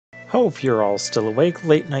Hope you're all still awake.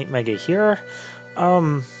 Late Night Mega here.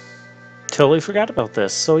 Um, totally forgot about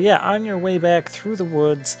this. So yeah, on your way back through the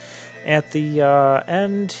woods, at the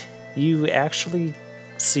end, you actually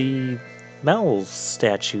see Mel's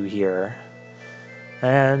statue here.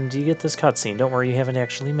 And you get this cutscene. Don't worry, you haven't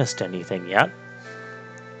actually missed anything yet.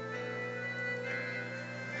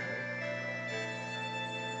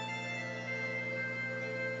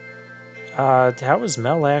 How is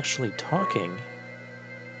Mel actually talking?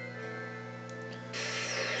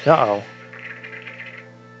 Uh-oh.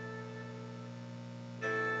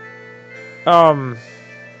 Um,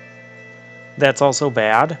 that's also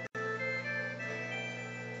bad.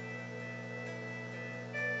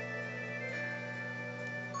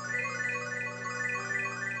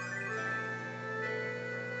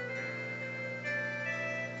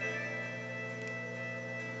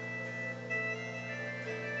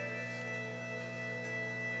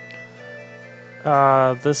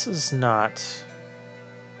 This is not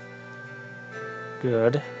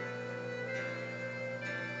good.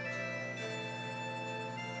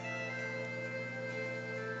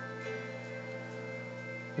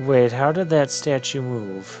 Wait, how did that statue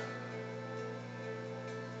move?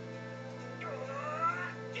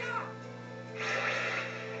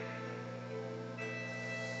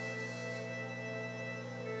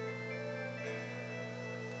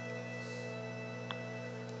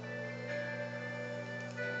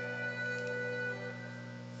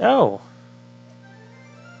 Oh,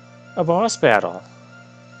 a boss battle.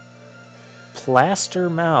 Plaster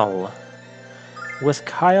Mel. With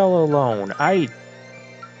Kyle alone.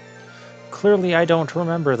 Clearly I don't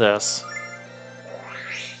remember this.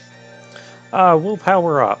 We'll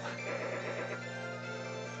power up.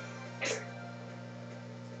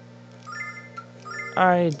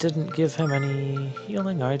 I didn't give him any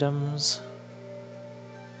healing items.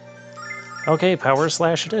 Okay, power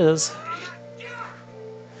slash it is.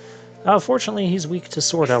 Fortunately, he's weak to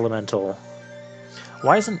Sword Elemental.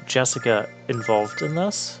 Why isn't Jessica involved in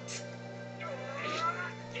this?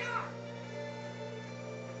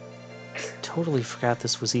 Totally forgot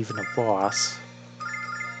this was even a boss.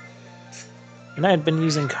 And I had been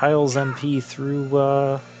using Kyle's MP through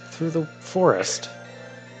the forest.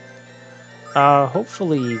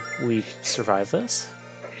 Hopefully we survive this.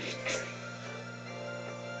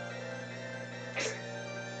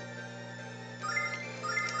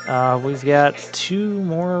 We've got 2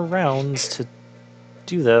 more rounds to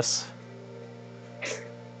do this.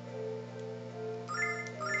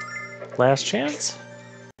 Last chance?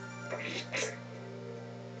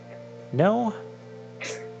 No?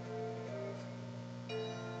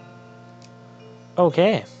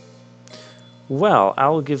 Okay. Well,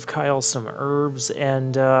 I'll give Kyle some herbs,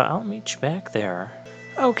 and I'll meet you back there.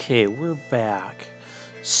 Okay, we're back.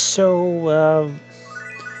 So,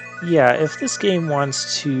 yeah, if this game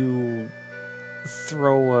wants to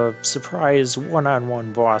throw a surprise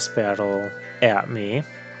one-on-one boss battle at me,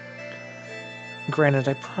 granted,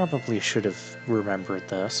 I probably should have remembered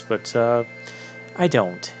this, but I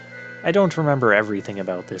don't. I don't remember everything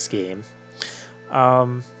about this game.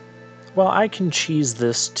 Well, I can cheese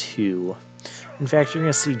this too. In fact, you're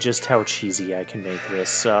going to see just how cheesy I can make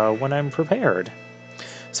this when I'm prepared.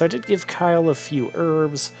 So I did give Kyle a few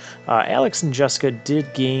herbs. Alex and Jessica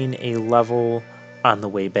did gain a level on the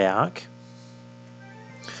way back.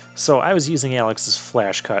 So I was using Alex's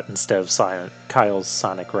Flash Cut instead of Kyle's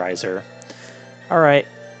Sonic Riser. Alright,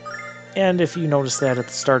 and if you notice that at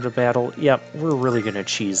the start of battle, yep, we're really going to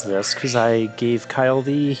cheese this, because I gave Kyle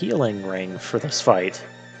the healing ring for this fight.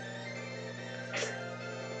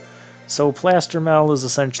 So Plaster Mel is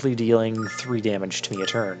essentially dealing 3 damage to me a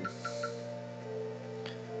turn.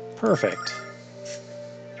 Perfect.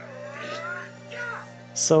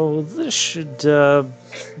 So this should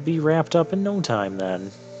be wrapped up in no time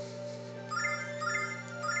then.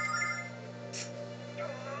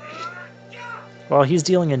 Well, he's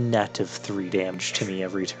dealing a net of 3 damage to me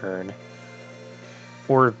every turn.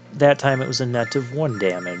 Or that time it was a net of 1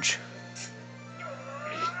 damage.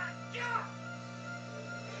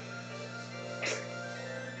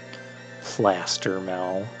 Plaster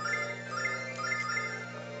Mel.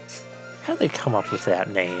 How'd they come up with that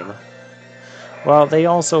name? Well, they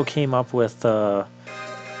also came up with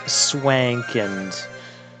Swank and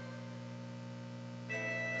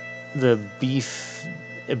the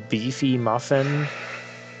Beefy Muffin.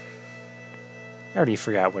 I already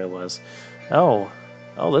forgot what it was. Oh,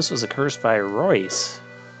 this was a curse by Royce.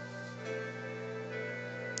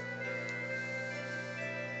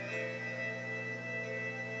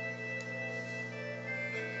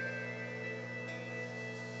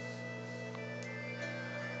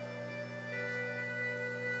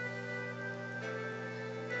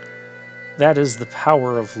 That is the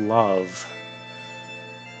power of love.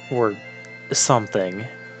 Or something.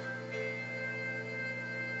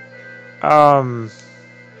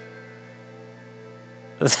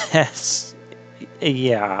 That's...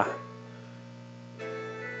 yeah.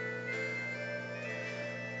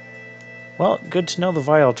 Well, good to know the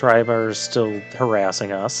Vile Tribe are still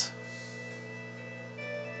harassing us.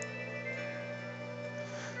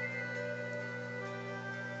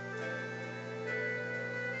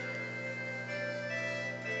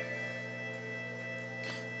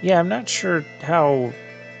 Yeah, I'm not sure how...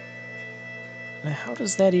 How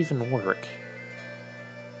does that even work?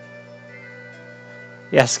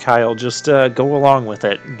 Yes, Kyle, just go along with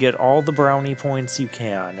it. Get all the brownie points you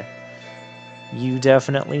can. You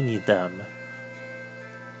definitely need them.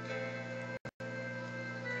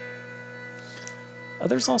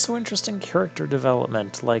 There's also interesting character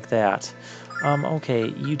development like that. Okay,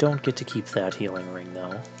 you don't get to keep that healing ring,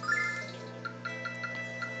 though.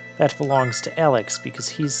 That belongs to Alex, because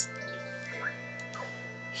he's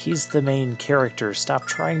the main character. Stop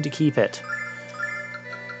trying to keep it.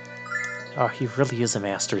 Oh, he really is a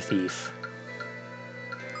master thief.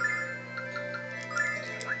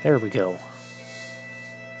 There we go.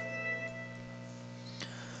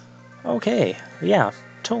 Okay, yeah,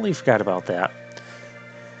 totally forgot about that.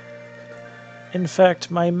 In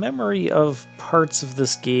fact, my memory of parts of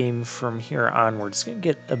this game from here onwards is going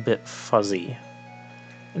to get a bit fuzzy.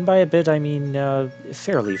 And by a bit, I mean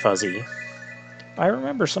fairly fuzzy. I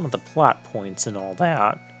remember some of the plot points and all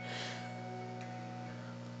that.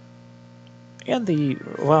 And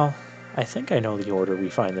well, I think I know the order we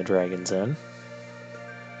find the dragons in.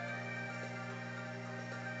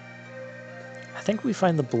 I think we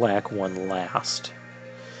find the black one last.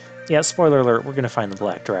 Yeah, spoiler alert, we're going to find the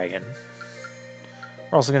black dragon.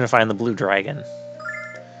 We're also going to find the blue dragon.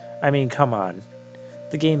 I mean, come on.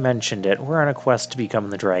 The game mentioned it. We're on a quest to become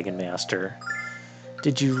the Dragon Master.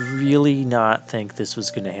 Did you really not think this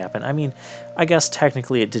was going to happen? I mean, I guess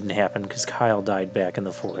technically it didn't happen because Kyle died back in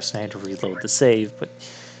the forest and I had to reload the save, but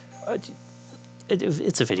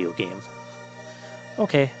it's a video game.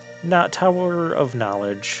 Okay, not Tower of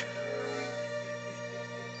Knowledge.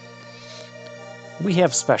 We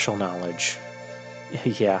have special knowledge.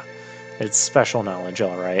 Yeah, it's special knowledge,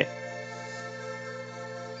 alright.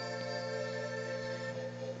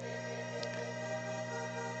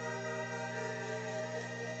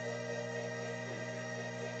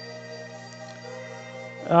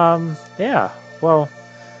 Yeah, well,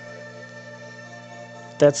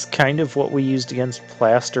 that's kind of what we used against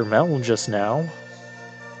Plaster Mel just now.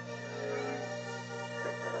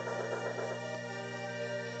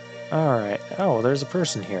 Alright, oh, there's a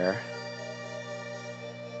person here.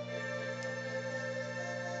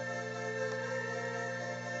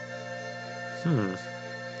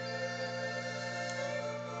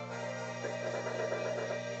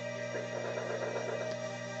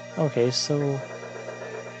 Okay, so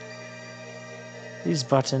these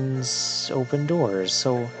buttons open doors,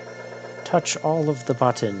 so touch all of the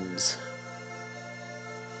buttons.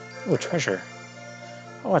 Oh, a treasure.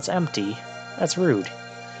 Oh, it's empty. That's rude.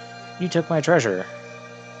 You took my treasure.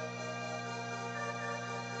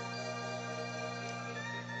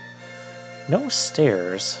 No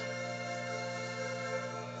stairs.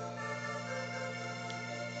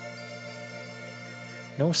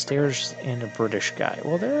 No stairs and a British guy.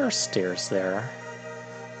 Well, there are stairs there.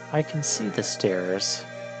 I can see the stairs.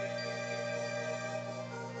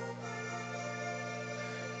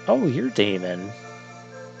 Oh, you're Damon.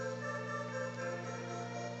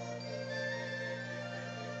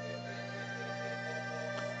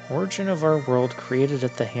 Origin of our world created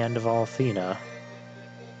at the hand of Althena.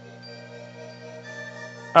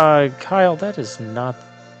 Kyle, that is not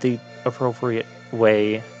the appropriate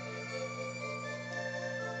way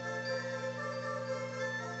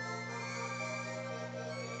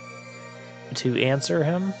to answer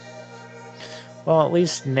him. Well, at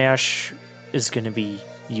least Nash is going to be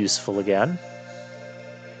useful again.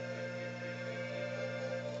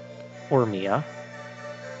 Or Mia.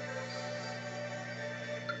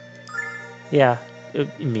 Yeah,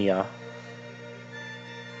 Mia.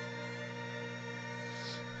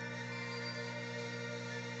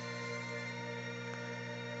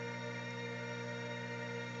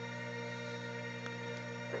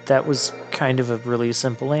 That was kind of a really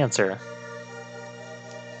simple answer.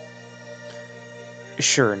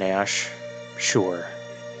 Sure, Nash. Sure.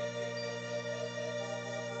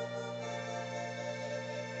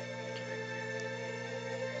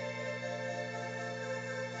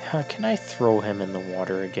 Can I throw him in the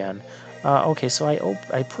water again? Okay, so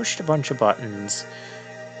I pushed a bunch of buttons.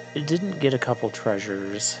 It didn't get a couple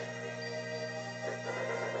treasures.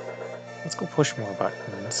 Let's go push more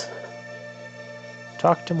buttons.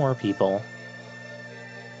 Talk to more people.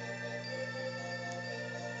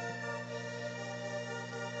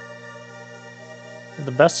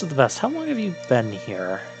 The best of the best. How long have you been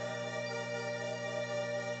here?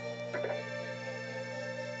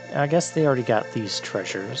 I guess they already got these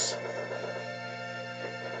treasures.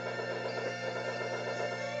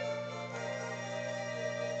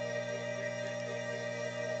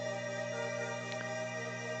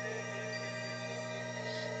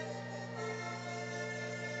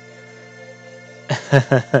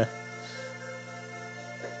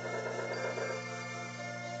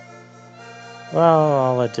 Well,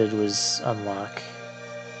 all it did was unlock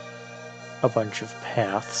a bunch of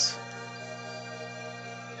paths.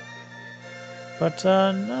 But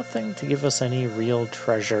nothing to give us any real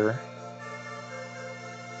treasure.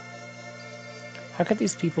 How could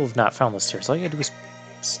these people have not found the stairs? All you gotta do is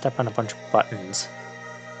step on a bunch of buttons.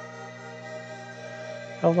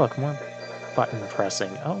 Oh look, more button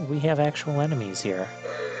pressing. Oh, we have actual enemies here.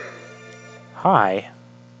 Hi.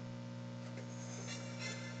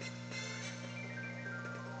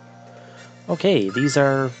 Okay, these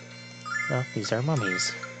are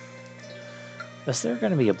mummies. Is there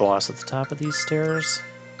gonna be a boss at the top of these stairs?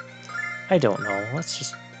 I don't know.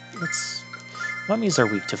 Let's... Mummies are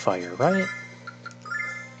weak to fire, right?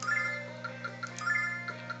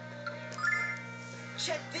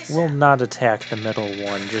 We'll not attack the middle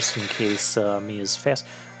one just in case Mia's fast.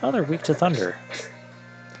 Oh, they're weak to thunder.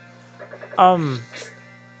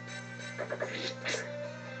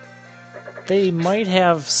 They might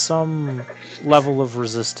have some level of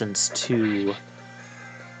resistance to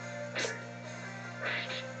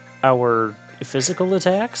our physical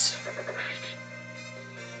attacks.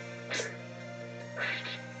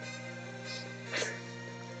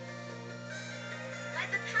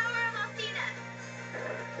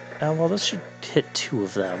 Well, this should hit 2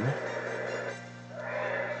 of them.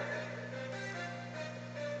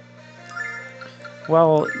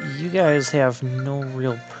 Well, you guys have no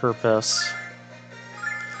real purpose.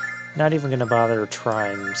 Not even gonna bother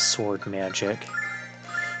trying sword magic.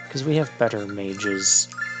 Because we have better mages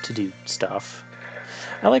to do stuff.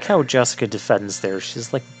 I like how Jessica defends there.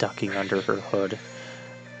 She's like ducking under her hood.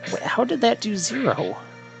 Wait, how did that do 0?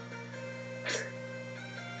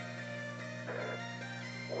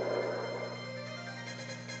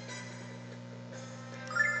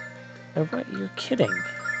 What? You're kidding.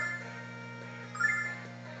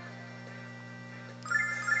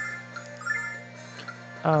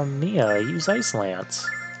 Mia, use Ice Lance.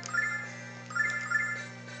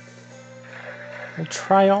 We'll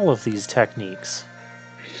try all of these techniques.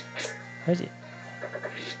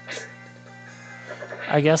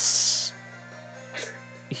 I guess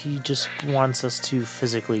he just wants us to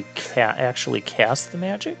physically actually cast the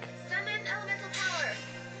magic? Summon elemental power.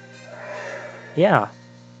 Yeah.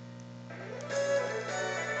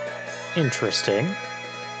 Interesting.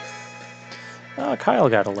 Kyle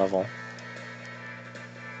got a level.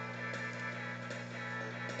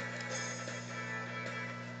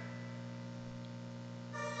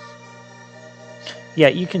 Yeah,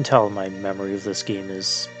 you can tell my memory of this game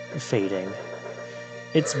is fading.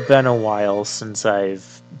 It's been a while since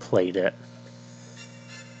I've played it.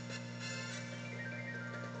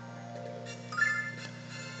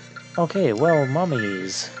 Okay, well,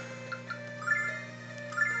 mummies.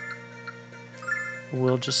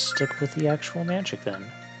 We'll just stick with the actual magic then.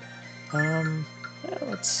 Yeah,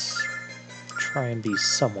 let's try and be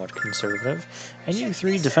somewhat conservative. And you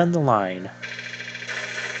 3 defend the line.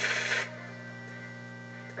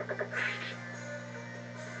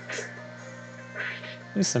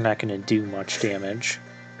 At least they're not going to do much damage.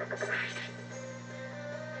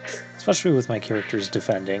 Especially with my characters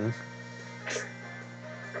defending.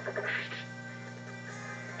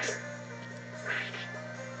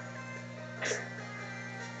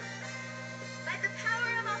 By the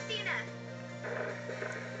power of Athena.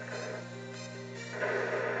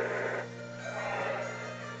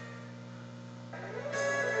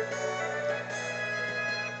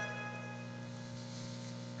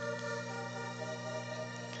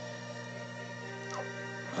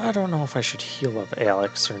 I don't know if I should heal up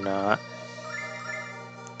Alex or not.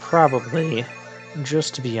 Probably,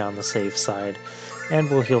 just to be on the safe side. And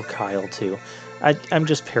we'll heal Kyle too. I'm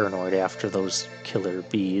just paranoid after those killer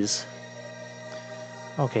bees.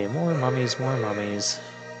 Okay, more mummies, more mummies.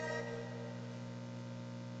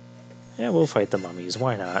 Yeah, we'll fight the mummies,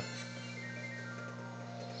 why not?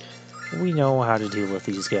 We know how to deal with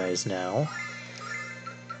these guys now.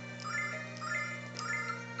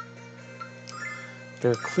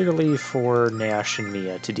 They're clearly for Nash and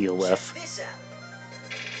Mia to deal with.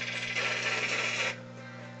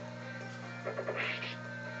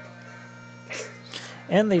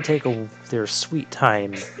 And they take their sweet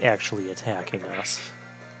time actually attacking us.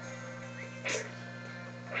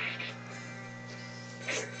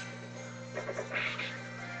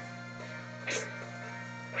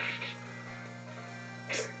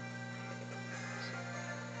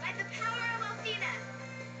 By the power of Athena.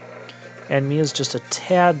 And Mia's just a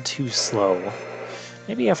tad too slow.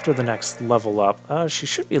 Maybe after the next level up. She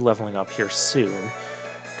should be leveling up here soon,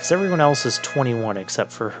 because everyone else is 21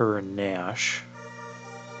 except for her and Nash.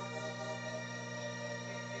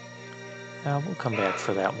 We'll come back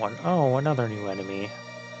for that one. Oh, another new enemy.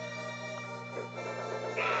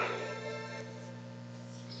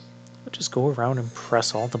 We'll just go around and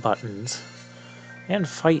press all the buttons. And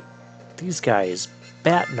fight these guys.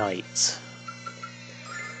 Bat Knights.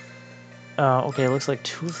 Okay, it looks like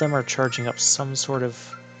two of them are charging up some sort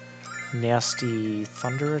of nasty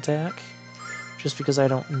thunder attack. Just because I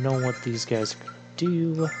don't know what these guys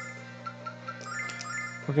do.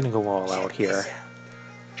 We're gonna go all out here.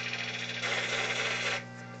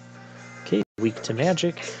 Okay, weak to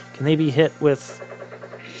magic. Can they be hit with...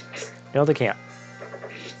 No, they can't.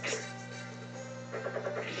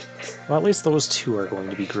 Well, at least those two are going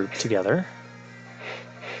to be grouped together.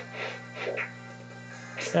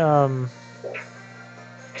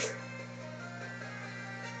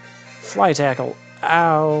 Fly tackle.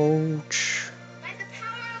 Ouch. By the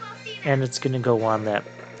power of Athena. And it's gonna go on that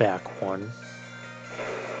back one.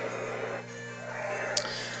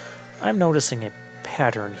 I'm noticing a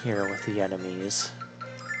pattern here with the enemies.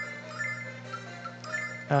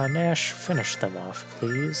 Nash, finish them off,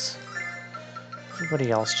 please.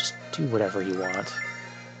 Everybody else, just do whatever you want.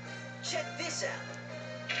 Check this out.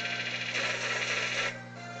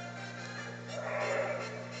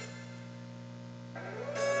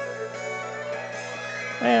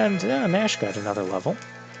 And Nash got another level.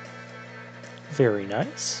 Very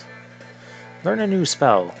nice. Learn a new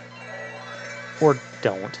spell. Or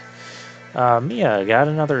don't. Mia got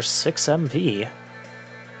another 6 MP.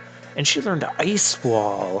 And she learned Ice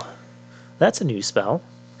Wall. That's a new spell.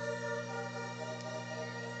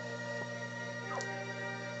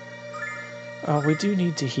 We do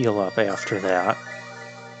need to heal up after that.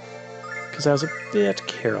 Because I was a bit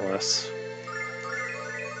careless.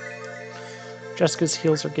 Jessica's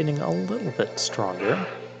heals are getting a little bit stronger.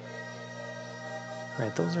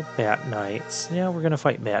 Right, those are Bat Knights. Yeah, we're gonna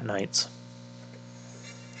fight Bat Knights.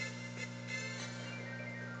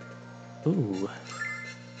 Ooh.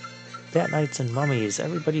 Bat Knights and Mummies.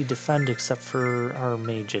 Everybody defend except for our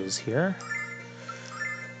mages here.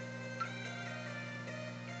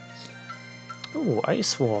 Ooh,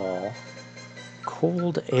 Ice Wall.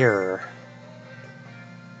 Cold Air.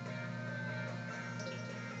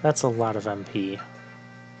 That's a lot of MP.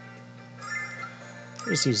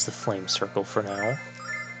 Just use the Flame Circle for now.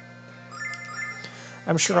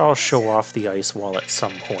 I'm sure I'll show off the Ice Wall at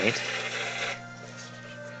some point.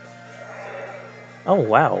 Oh,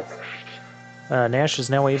 wow. Nash is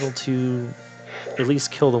now able to at least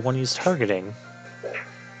kill the one he's targeting.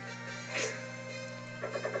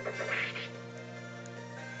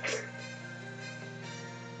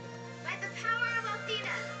 By the power of Athena.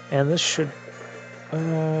 And this should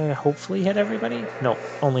hopefully hit everybody? No,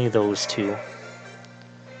 only those two.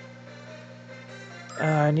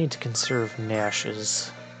 I need to conserve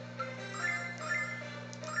Nash's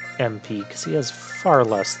MP, because he has far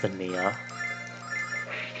less than Mia.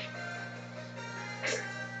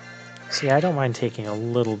 See, I don't mind taking a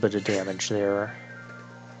little bit of damage there.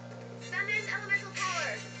 Thunder's elemental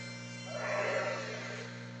power.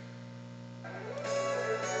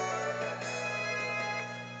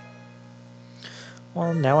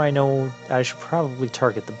 Well, now I know I should probably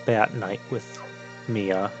target the Bat Knight with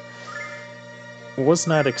Mia. Was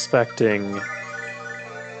not expecting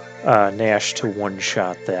Nash to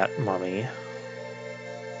one-shot that mummy.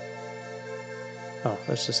 Oh,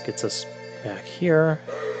 this just gets us back here.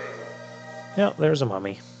 Yep, there's a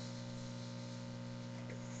mummy.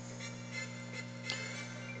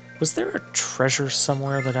 Was there a treasure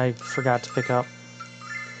somewhere that I forgot to pick up?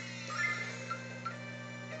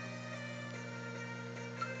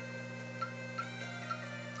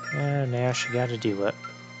 Nash, you gotta do it.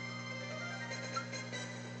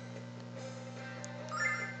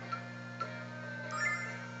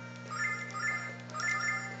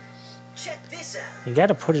 Check this out. You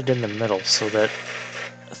gotta put it in the middle so that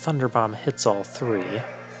Thunder Bomb hits all three.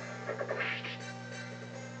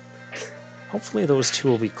 Hopefully those two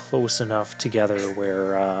will be close enough together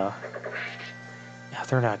where, yeah,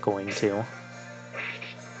 they're not going to.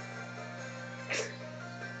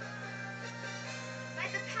 By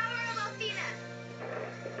the power of Athena.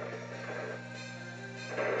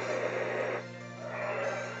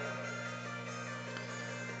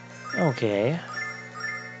 Okay.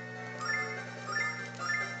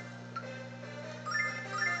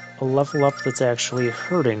 A level up that's actually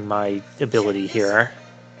hurting my ability here.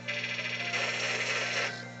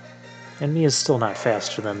 And Mia's still not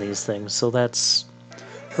faster than these things, so that's...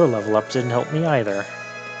 her level up didn't help me either.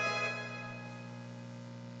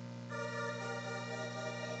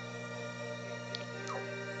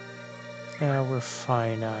 Yeah, we're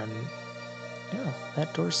fine on... yeah,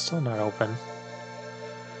 that door's still not open.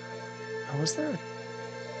 Oh, was there...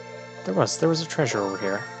 There was a treasure over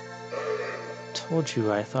here. Told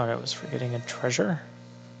you I thought I was forgetting a treasure.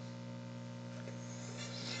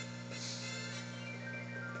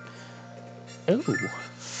 Ooh,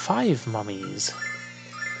 5 mummies.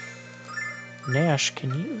 Nash, can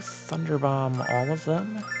you Thunderbomb all of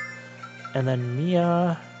them? And then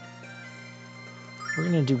Mia... we're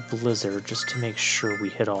gonna do Blizzard just to make sure we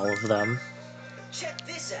hit all of them. Check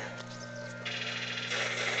this out.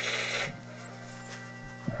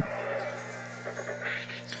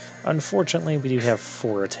 Unfortunately, we do have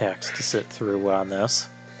 4 attacks to sit through on this.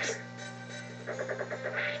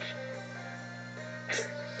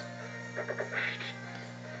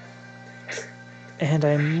 And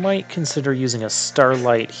I might consider using a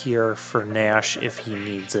Starlight here for Nash if he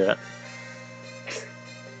needs it.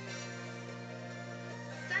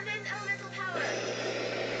 Summon elemental power.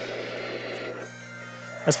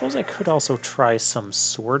 I suppose I could also try some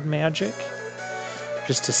sword magic,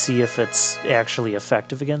 just to see if it's actually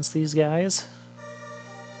effective against these guys.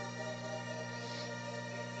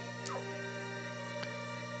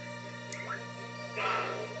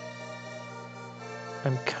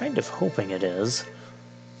 I'm kind of hoping it is.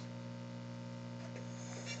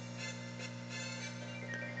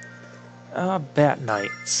 Bat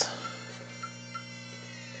Knights.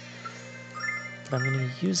 But I'm going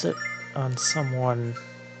to use it on someone...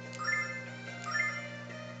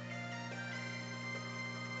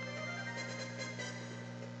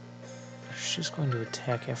 she's going to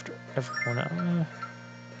attack after everyone.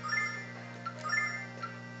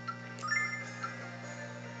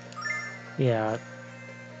 Yeah.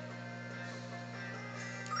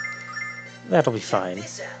 That'll be fine.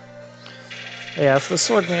 This out. Yeah, if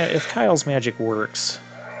the if Kyle's magic works...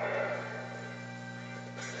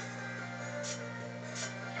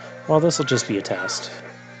 well, this will just be a test.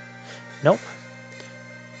 Nope.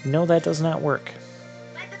 No, that does not work.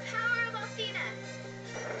 By the power of Alcina.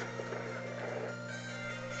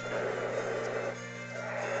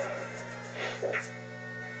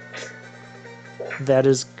 That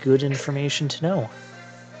is good information to know.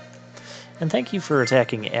 And thank you for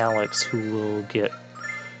attacking Alex, who will get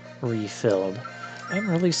refilled. I'm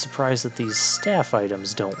really surprised that these staff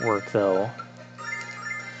items don't work, though.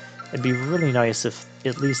 It'd be really nice if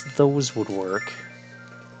at least those would work.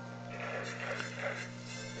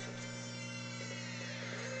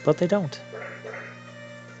 But they don't.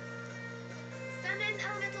 Summon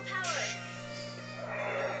elemental power.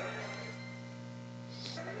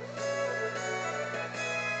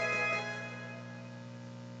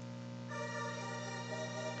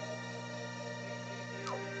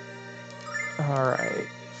 Alright,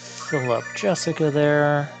 fill up Jessica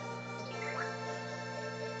there.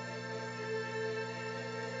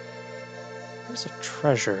 There's a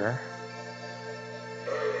treasure.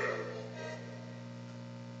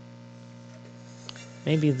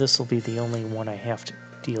 Maybe this will be the only one I have to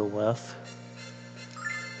deal with.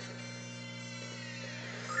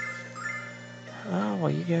 Oh, well,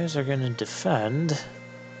 you guys are going to defend.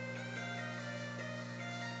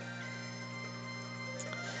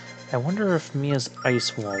 I wonder if Mia's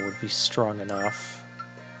ice wall would be strong enough.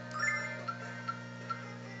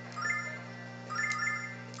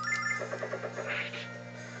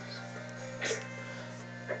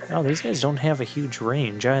 Oh, these guys don't have a huge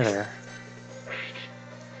range either.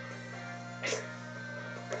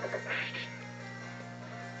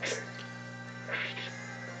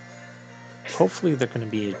 Hopefully they're going to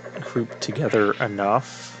be grouped together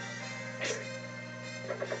enough.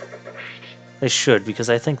 They should, because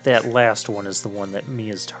I think that last one is the one that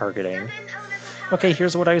Mia's targeting. Summon elemental power. Okay,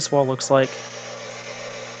 here's what Ice Wall looks like.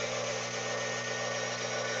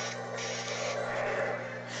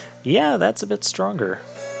 Yeah, that's a bit stronger.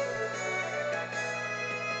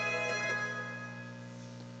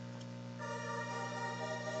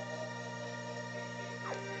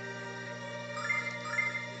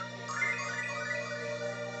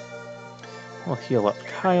 We'll heal up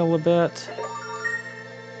Kyle a bit.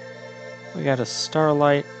 We got a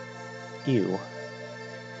Starlight. Ew.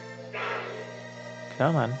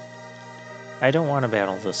 Come on. I don't want to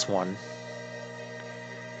battle this one.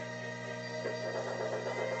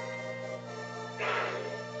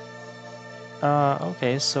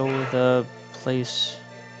 Okay, so the place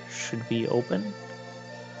should be open?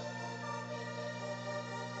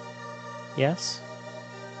 Yes?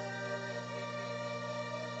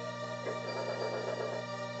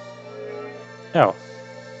 Oh.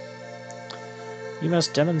 You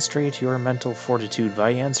must demonstrate your mental fortitude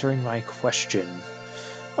by answering my question.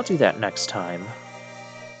 I'll do that next time.